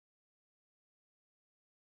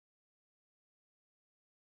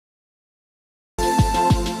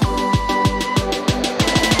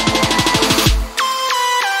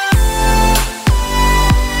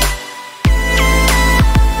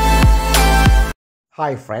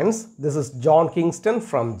Hi friends, this is John Kingston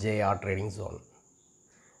from JR Trading Zone.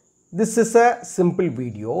 This is a simple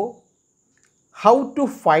video how to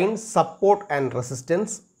find support and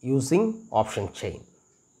resistance using option chain.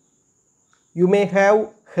 You may have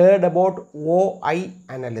heard about OI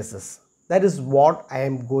analysis. That is what I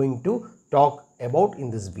am going to talk about in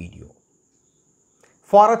this video.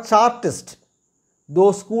 For a chartist,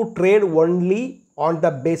 those who trade only on the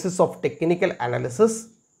basis of technical analysis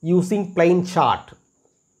using plain chart,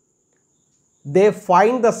 they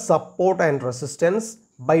find the support and resistance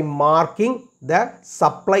by marking the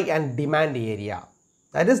supply and demand area.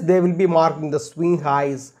 That is, they will be marking the swing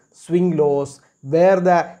highs, swing lows, where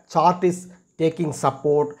the chart is taking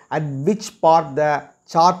support, at which part the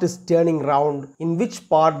chart is turning around, in which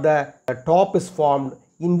part the top is formed,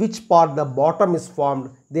 in which part the bottom is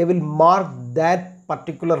formed. They will mark that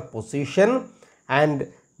particular position and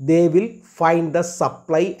they will find the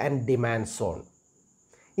supply and demand zone.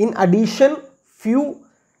 In addition, few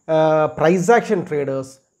price action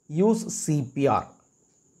traders use CPR.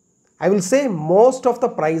 I will say most of the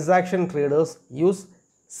price action traders use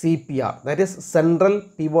CPR, that is central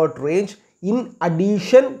pivot range, in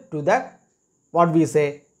addition to the what we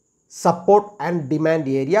say support and demand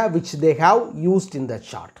area which they have used in the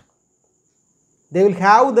chart. They will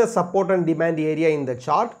have the support and demand area in the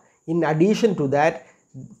chart. In addition to that,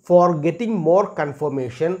 for getting more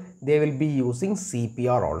confirmation, they will be using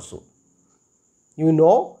CPR also. You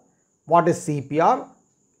know what is CPR,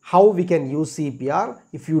 how we can use CPR.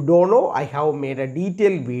 If you don't know, I have made a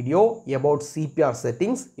detailed video about CPR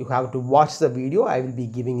settings. You have to watch the video. I will be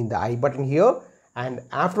giving in the I button here, and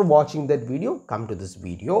after watching that video, come to this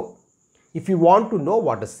video if you want to know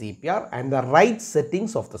what is CPR and the right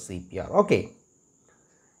settings of the CPR. Okay.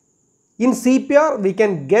 In CPR, we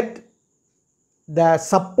can get the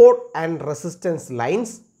support and resistance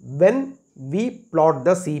lines when we plot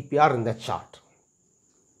the CPR in the chart.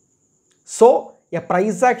 So, a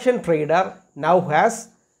price action trader now has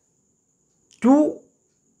two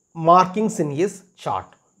markings in his chart.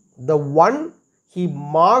 The one, he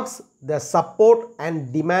marks the support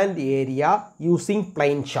and demand area using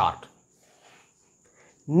plain chart.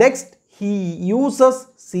 Next, he uses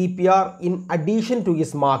CPR in addition to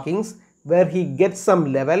his markings, where he gets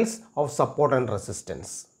some levels of support and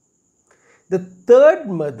resistance. The third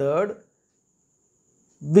method,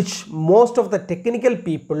 which most of the technical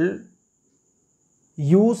people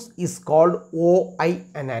use, is called OI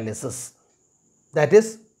analysis, that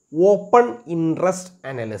is open interest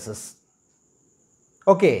analysis.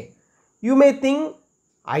 Okay, you may think,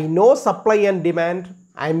 I know supply and demand,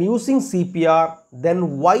 I am using CPR,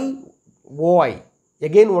 then why OI?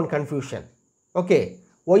 Again one confusion. Okay,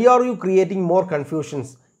 why are you creating more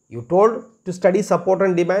confusions? You told to study support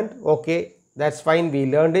and demand, okay, that's fine, we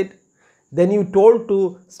learned it. Then you told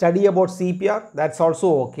to study about CPR, that's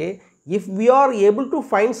also okay. If we are able to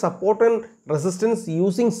find support and resistance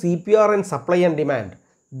using CPR and supply and demand,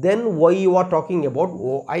 then why you are talking about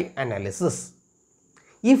OI analysis?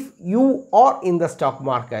 If you are in the stock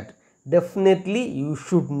market, definitely you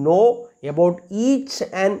should know about each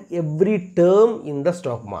and every term in the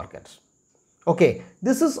stock market. Okay,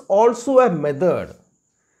 this is also a method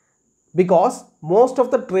because most of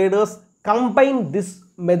the traders combine this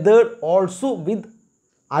method also with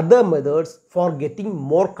other methods for getting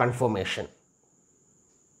more confirmation.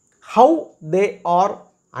 How they are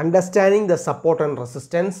understanding the support and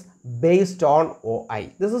resistance based on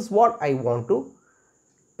OI. This is what I want to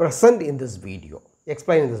present in this video,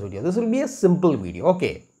 explain in this video. This will be a simple video.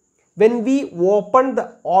 Okay, when we open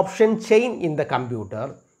the option chain in the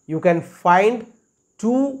computer, you can find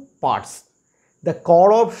two parts, the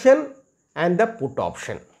call option and the put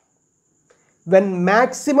option. When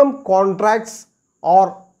maximum contracts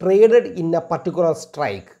are traded in a particular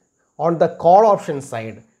strike on the call option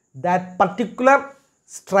side, that particular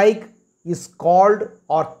strike is called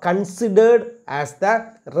or considered as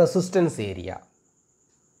the resistance area.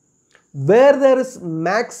 Where there is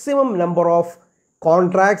maximum number of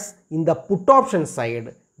contracts in the put option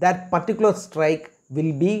side, that particular strike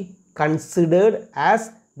will be considered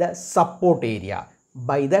as the support area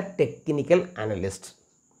by the technical analyst.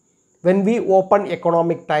 When we open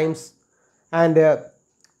Economic Times and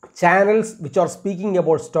channels which are speaking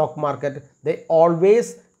about stock market, they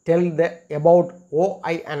always tell about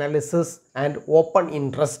OI analysis and open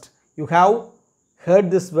interest. You have heard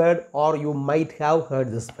this word, or you might have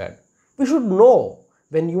heard this word. We should know,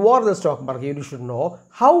 when you are the stock market, you should know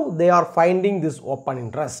how they are finding this open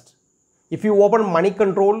interest. If you open Money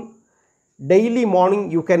Control, daily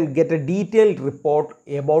morning you can get a detailed report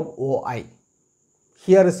about OI.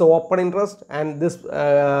 Here is the open interest, and this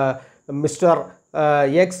Mr.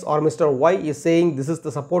 X or Mr. Y is saying this is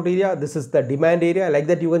the support area, this is the demand area. Like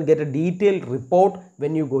that, you can get a detailed report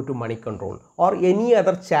when you go to money control or any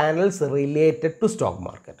other channels related to stock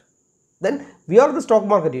market. Then we are the stock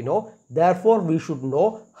market, therefore we should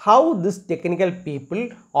know how this technical people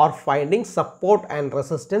are finding support and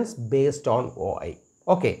resistance based on OI.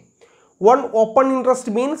 Okay, one open interest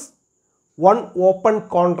means one open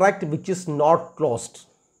contract which is not closed.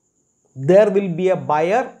 There will be a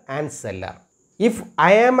buyer and seller. If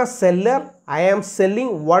I am a seller, I am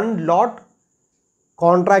selling one lot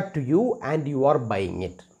contract to you and you are buying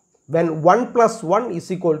it. When 1 plus 1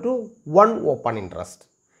 is equal to 1 open interest.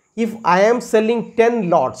 If I am selling 10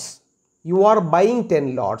 lots, you are buying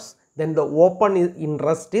 10 lots, then the open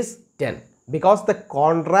interest is 10 because the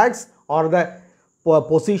contracts or the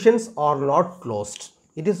positions are not closed.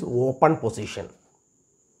 It is open position.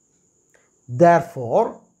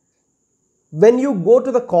 Therefore, when you go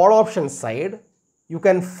to the call option side, you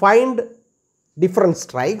can find different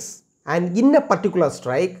strikes, and in a particular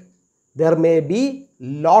strike, there may be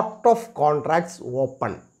lot of contracts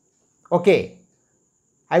open. Okay,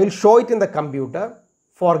 I will show it in the computer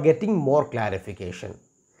for getting more clarification.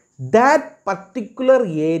 That particular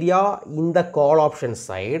area in the call option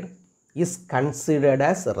side is considered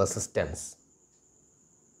as resistance.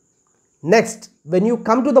 Next, when you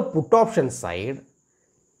come to the put option side,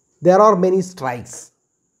 there are many strikes.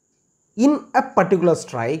 In a particular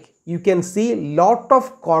strike, you can see lot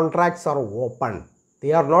of contracts are open.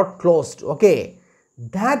 They are not closed. Okay,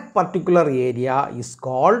 that particular area is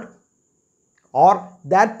called, or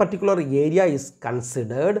that particular area is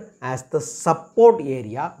considered as the support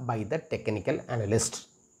area by the technical analyst.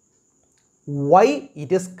 Why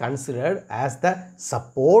it is considered as the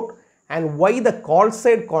support and why the call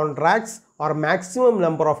side contracts or maximum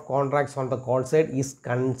number of contracts on the call side is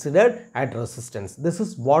considered at resistance. This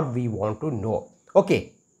is what we want to know.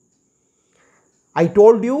 Okay, I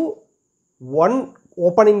told you one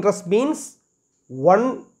open interest means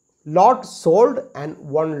one lot sold and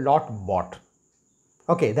one lot bought.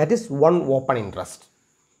 Okay, that is one open interest.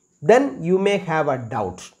 Then you may have a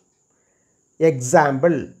doubt.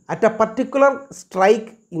 Example, at a particular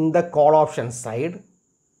strike in the call option side,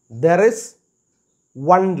 there is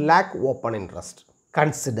 1 lakh open interest.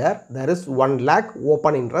 Consider there is 1 lakh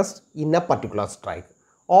open interest in a particular strike.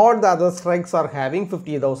 All the other strikes are having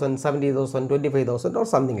 50,000, 70,000, 25,000 or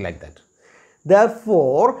something like that.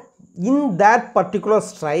 Therefore, in that particular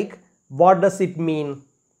strike, what does it mean?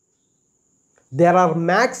 There are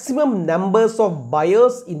maximum numbers of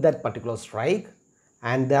buyers in that particular strike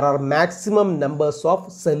and there are maximum numbers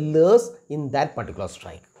of sellers in that particular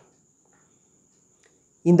strike.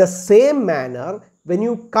 In the same manner, when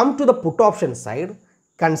you come to the put option side,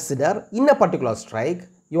 consider in a particular strike,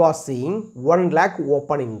 you are seeing 1 lakh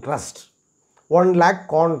open interest, 1 lakh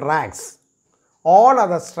contracts. All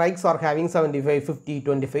other strikes are having 75, 50,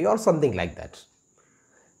 25 or something like that.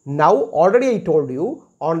 Now, already I told you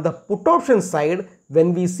on the put option side,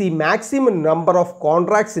 when we see maximum number of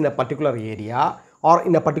contracts in a particular area or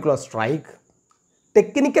in a particular strike,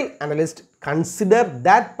 technical analyst consider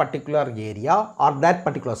that particular area or that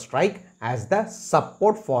particular strike as the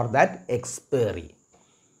support for that expiry.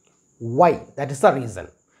 Why? That is the reason.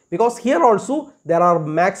 Because here also there are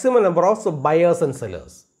maximum number of buyers and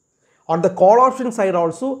sellers. On the call option side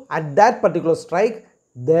also, at that particular strike,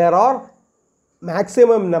 there are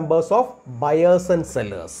maximum numbers of buyers and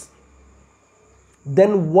sellers.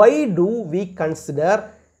 Then why do we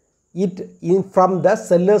consider it from the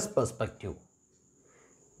seller's perspective?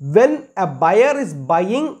 When a buyer is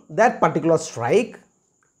buying that particular strike,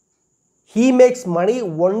 he makes money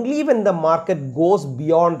only when the market goes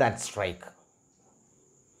beyond that strike.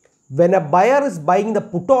 When a buyer is buying the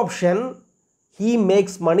put option, he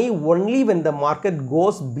makes money only when the market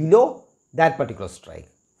goes below that particular strike.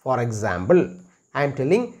 For example, I am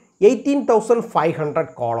telling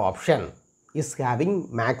 18,500 call option is having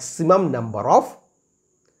maximum number of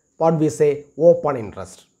what we say open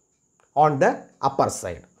interest on the upper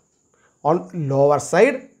side. On lower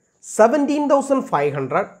side,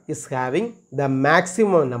 17,500 is having the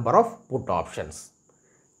maximum number of put options.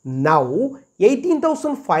 Now,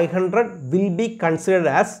 18,500 will be considered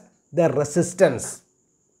as the resistance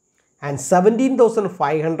and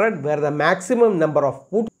 17,500 where the maximum number of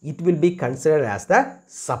put, it will be considered as the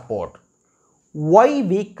support. Why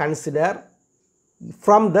we consider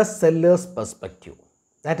from the seller's perspective?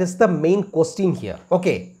 That is the main question here.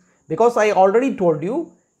 Okay, because I already told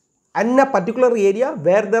you, in a particular area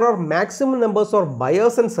where there are maximum numbers of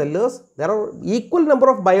buyers and sellers, there are equal number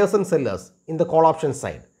of buyers and sellers in the call option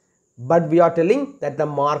side. But we are telling that the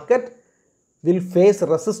market will face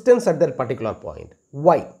resistance at that particular point.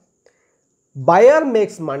 Why? Buyer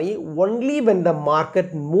makes money only when the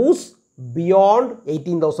market moves beyond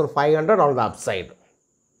 18,500 on the upside,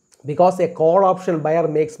 because a call option buyer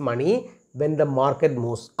makes money when the market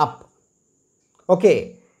moves up.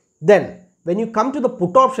 Okay, then when you come to the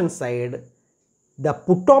put option side, the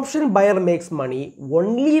put option buyer makes money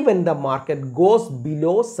only when the market goes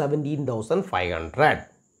below 17,500.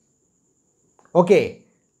 Okay,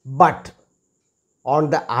 but on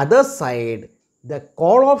the other side, the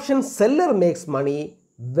call option seller makes money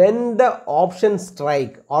when the option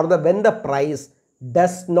strike or when the price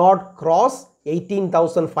does not cross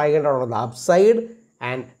 18,500 on the upside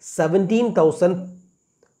and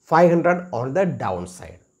 17,500 on the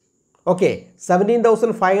downside. Okay,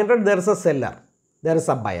 17,500 there is a seller, there is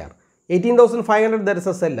a buyer. 18,500 there is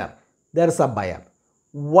a seller, there is a buyer.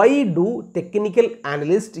 Why do technical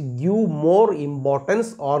analysts give more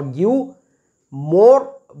importance or give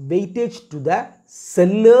more weightage to the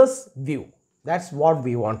seller's view? That's what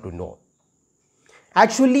we want to know.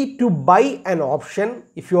 Actually, to buy an option,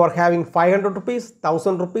 if you are having 500 rupees,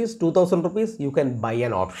 1000 rupees, 2000 rupees, you can buy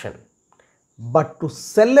an option. But to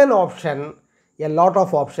sell an option, a lot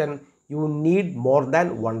of option, you need more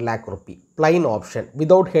than 1 lakh rupee, plain option.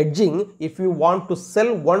 Without hedging, if you want to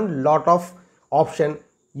sell one lot of option,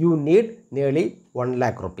 you need nearly 1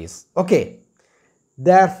 lakh rupees. Okay.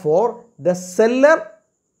 Therefore, the seller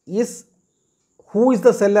is, who is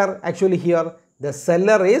the seller actually here? The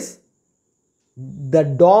seller is the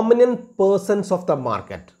dominant persons of the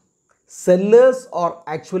market. Sellers are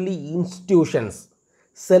actually institutions.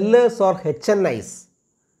 Sellers are HNIs.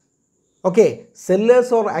 Okay,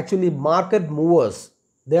 sellers are actually market movers.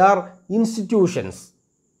 They are institutions.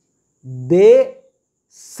 They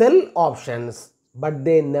sell options, but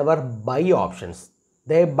they never buy options.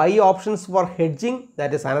 They buy options for hedging,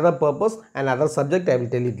 that is another purpose, another subject, I will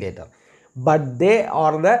tell it later. But they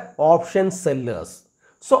are the option sellers.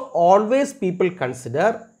 So always people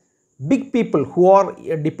consider big people who are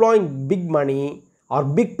deploying big money or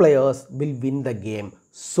big players will win the game.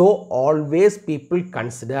 So always people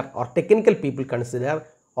consider, or technical people consider,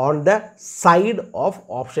 on the side of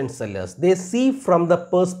option sellers. They see from the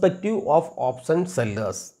perspective of option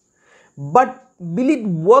sellers. But will it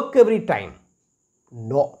work every time?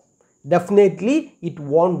 No, definitely it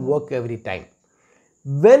won't work every time.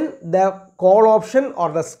 When the call option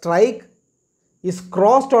or the strike is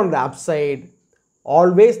crossed on the upside,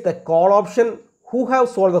 always the call option, who have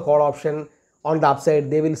sold the call option on the upside,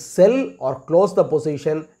 they will sell or close the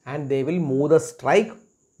position and they will move the strike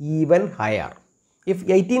even higher. If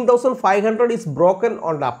 18,500 is broken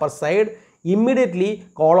on the upper side, immediately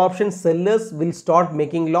call option sellers will start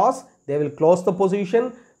making loss. They will close the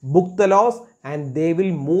position, book the loss, and they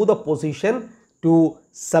will move the position to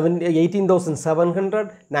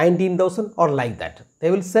 18,700, 19,000 or like that.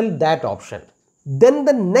 They will sell that option. Then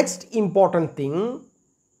the next important thing,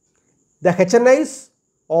 the HNIs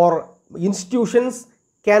or institutions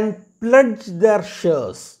can pledge their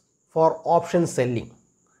shares for option selling,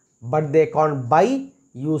 but they can't buy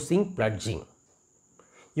using pledging.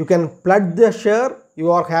 You can pledge the share.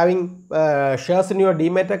 You are having shares in your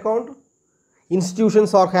demat account.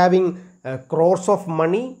 Institutions are having crores of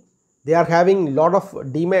money. They are having lot of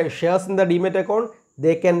shares in the demat account.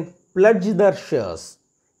 They can pledge their shares,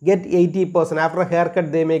 get 80%. After a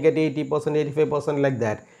haircut, they may get 80%, 85% like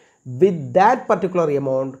that. With that particular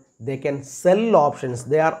amount, they can sell options.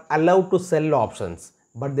 They are allowed to sell options,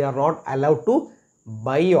 but they are not allowed to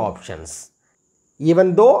buy options.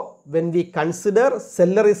 Even though when we consider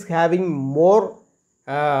seller is having more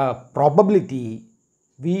probability,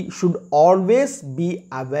 we should always be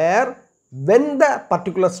aware when the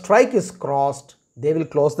particular strike is crossed, they will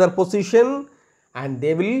close their position and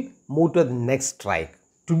they will move to the next strike.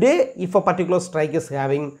 Today, if a particular strike is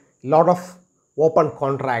having a lot of open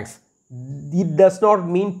contracts, it does not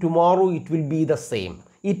mean tomorrow it will be the same.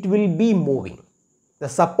 It will be moving. The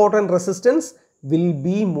support and resistance will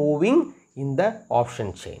be moving in the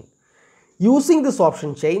option chain. Using this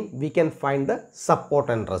option chain, we can find the support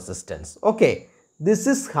and resistance. Okay, this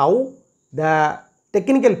is how the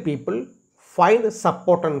technical people find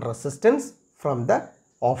support and resistance from the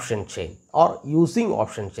option chain or using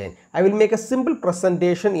option chain. I will make a simple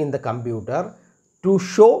presentation in the computer to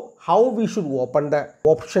show how we should open the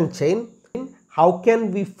option chain. How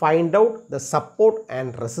can we find out the support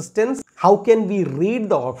and resistance? How can we read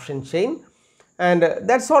the option chain? And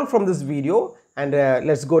that's all from this video. And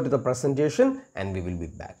let's go to the presentation and we will be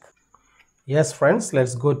back. Yes friends,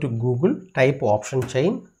 let's go to Google, type option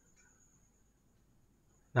chain.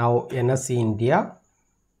 Now NSE India.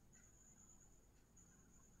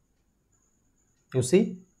 You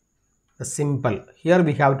see the symbol here,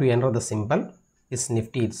 we have to enter the symbol is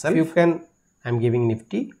Nifty itself. You can, I'm giving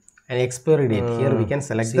Nifty, and expiry date here we can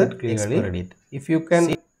select the expiry date. If you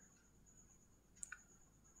can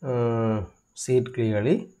see it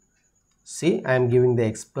clearly, see I am giving the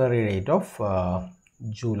expiry date of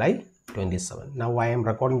July 27. Now I am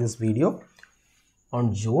recording this video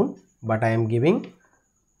on June, but I am giving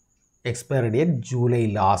expiry date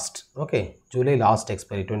July last. Okay, July last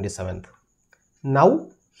expiry 27th. Now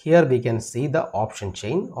here we can see the option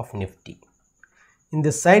chain of Nifty. In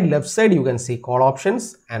this side, left side, you can see call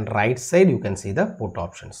options, and right side you can see the put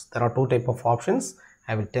options. There are two types of options.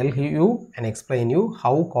 I will tell you and explain you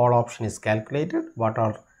how call option is calculated, what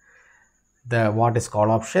is call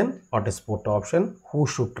option, what is put option, who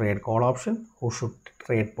should trade call option, who should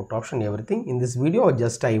trade put option, everything. In this video,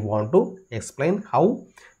 just I want to explain how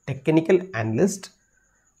technical analyst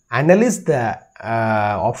analyze the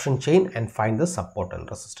option chain and find the support and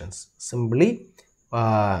resistance. Simply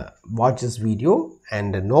watch this video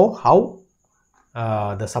and know how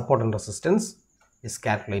the support and resistance is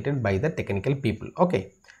calculated by the technical people.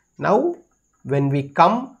 Okay, now when we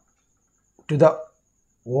come to the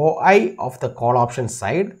OI of the call option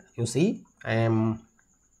side, you see I am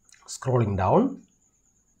scrolling down.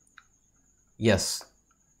 Yes,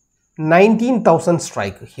 19,000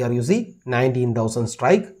 strike. Here you see 19,000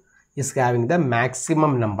 strike is having the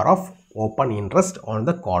maximum number of open interest on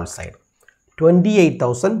the call side.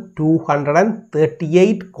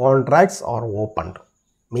 28,238 contracts are opened.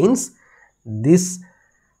 Means this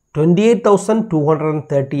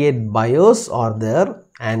 28,238 buyers are there,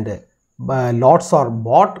 and lots are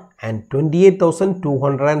bought, and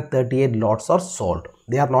 28,238 lots are sold.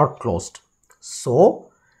 They are not closed.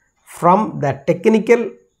 So from the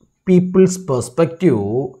technical people's perspective,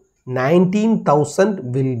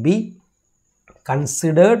 19,000 will be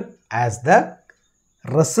considered as the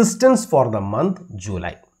resistance for the month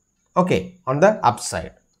July. Okay, on the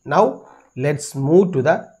upside. Now let's move to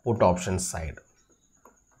the put option side.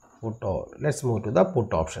 Let's move to the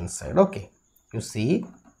put option side. Okay, you see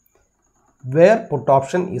where put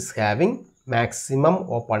option is having maximum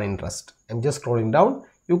open interest. I'm just scrolling down.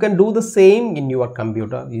 You can do the same in your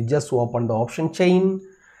computer. You just open the option chain,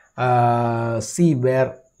 see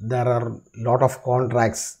where there are lot of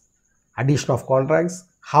contracts, addition of contracts,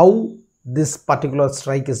 how this particular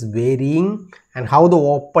strike is varying, and how the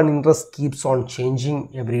open interest keeps on changing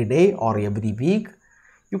every day or every week.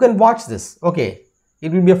 You can watch this. Okay,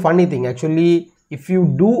 it will be a funny thing actually. If you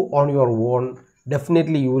do on your own,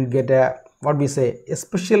 definitely you will get a, what we say, a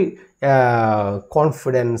special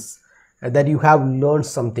confidence that you have learned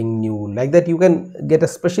something new, like that you can get a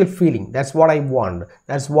special feeling. That's what I want,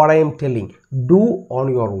 that's what I am telling. Do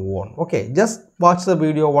on your own. Okay, just watch the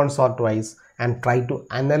video once or twice and try to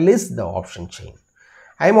analyze the option chain.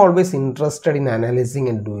 I am always interested in analyzing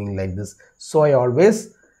and doing like this, so I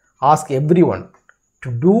always ask everyone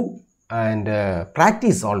to do and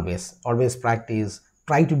practice. Always practice.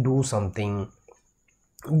 Try to do something.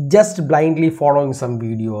 Just blindly following some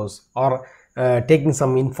videos or taking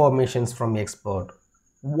some informations from expert.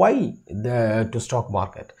 Why to stock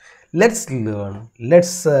market? Let's learn.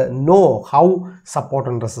 Let's know how support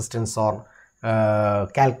and resistance are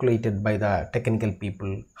calculated by the technical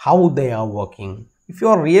people, how they are working. If you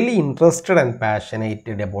are really interested and passionate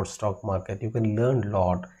about stock market, you can learn a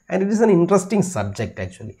lot, and it is an interesting subject.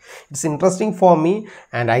 Actually, it's interesting for me,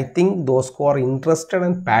 and I think those who are interested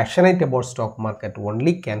and passionate about stock market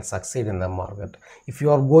only can succeed in the market. If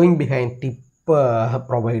you are going behind tip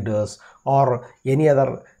providers or any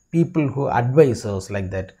other people who advisors like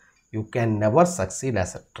that, you can never succeed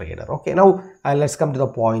as a trader. Okay, now let's come to the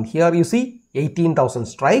point. Here you see 18,000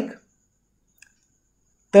 strike,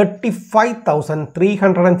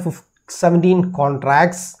 35,317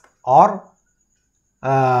 contracts are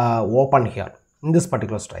open here in this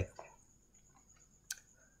particular strike.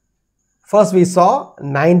 First we saw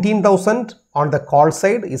 19,000 on the call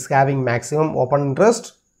side is having maximum open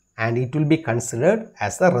interest, and it will be considered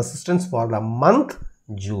as the resistance for the month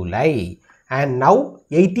July. And now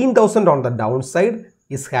 18,000 on the downside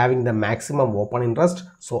is having the maximum open interest,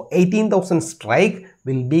 so 18,000 strike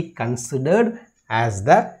will be considered as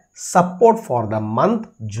the support for the month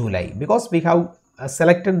July, because we have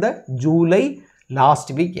selected the July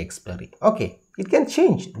last week expiry. Okay, it can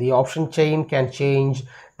change, the option chain can change,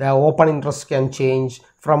 the open interest can change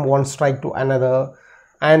from one strike to another,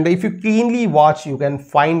 and if you keenly watch, you can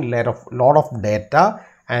find lot of data.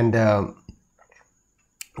 And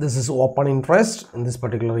this is open interest in this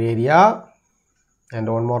particular area. And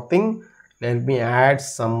one more thing, let me add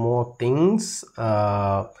some more things.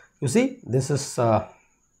 You see, this is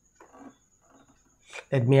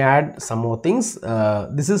Let me add some more things.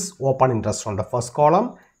 This is open interest on the first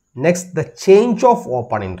column. Next, the change of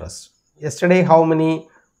open interest. Yesterday, how many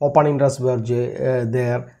open interest were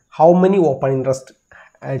there? How many open interest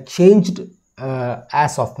changed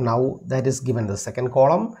as of now? That is given the second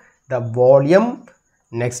column. The volume.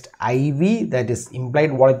 Next, IV, that is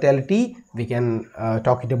implied volatility. We can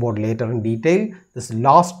talk it about later in detail. This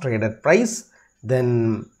last traded price.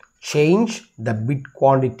 Then change, the bid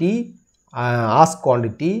quantity, ask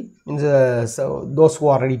quantity means so those who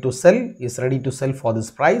are ready to sell is ready to sell for this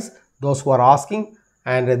price. Those who are asking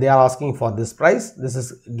and they are asking for this price, this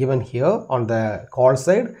is given here on the call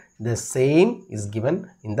side. The same is given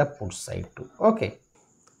in the put side too. Okay.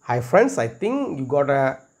 Hi friends, I think you got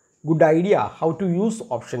a good idea how to use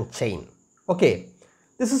option chain. Okay.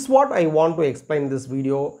 This is what I want to explain in this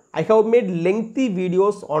video. I have made lengthy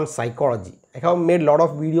videos on psychology. I have made a lot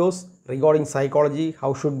of videos regarding psychology,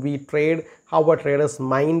 how should we trade, how a trader's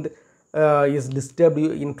mind is disturbed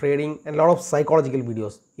in trading, and a lot of psychological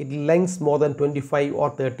videos. It lengths more than 25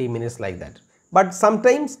 or 30 minutes like that. But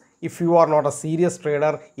sometimes if you are not a serious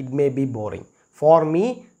trader, it may be boring. For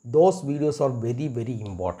me, those videos are very, very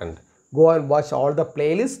important. Go and watch all the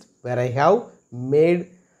playlists where I have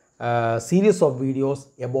made series of videos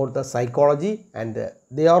about the psychology, and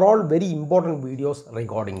they are all very important videos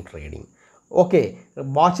regarding trading. Okay,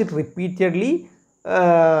 watch it repeatedly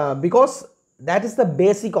because that is the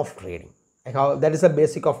basic of trading. That is the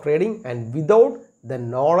basic of trading, and without the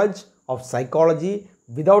knowledge of psychology,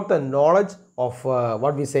 without the knowledge of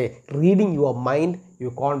what we say reading your mind,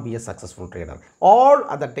 you can't be a successful trader. All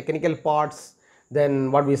other technical parts,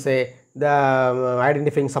 then what we say the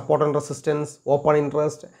identifying support and resistance, open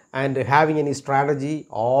interest, and having any strategy,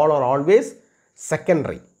 all are always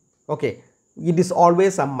secondary. Okay, it is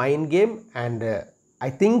always a mind game, and I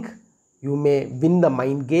think you may win the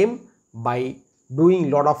mind game by doing a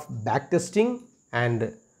lot of back testing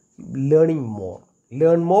and learning more.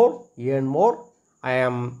 Learn more, earn more. I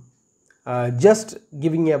am just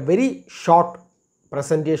giving a very short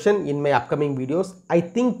presentation in my upcoming videos. I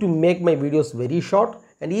think to make my videos very short,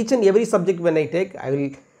 and each and every subject when I take, I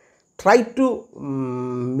will try to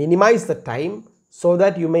minimize the time so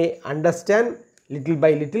that you may understand little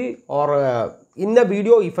by little, or in the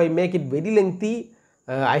video if I make it very lengthy,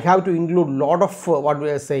 I have to include lot of what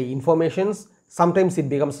we say informations. Sometimes it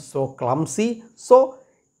becomes so clumsy. So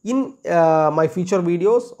in my future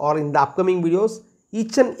videos or in the upcoming videos,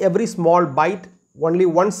 each and every small bite, only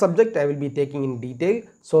one subject I will be taking in detail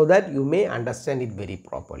so that you may understand it very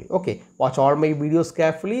properly. Okay, watch all my videos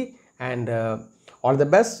carefully, and all the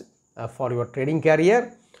best for your trading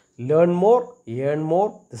career. Learn more, earn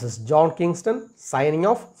more. This is John Kingston signing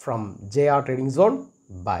off from JR Trading Zone.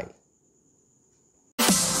 Bye.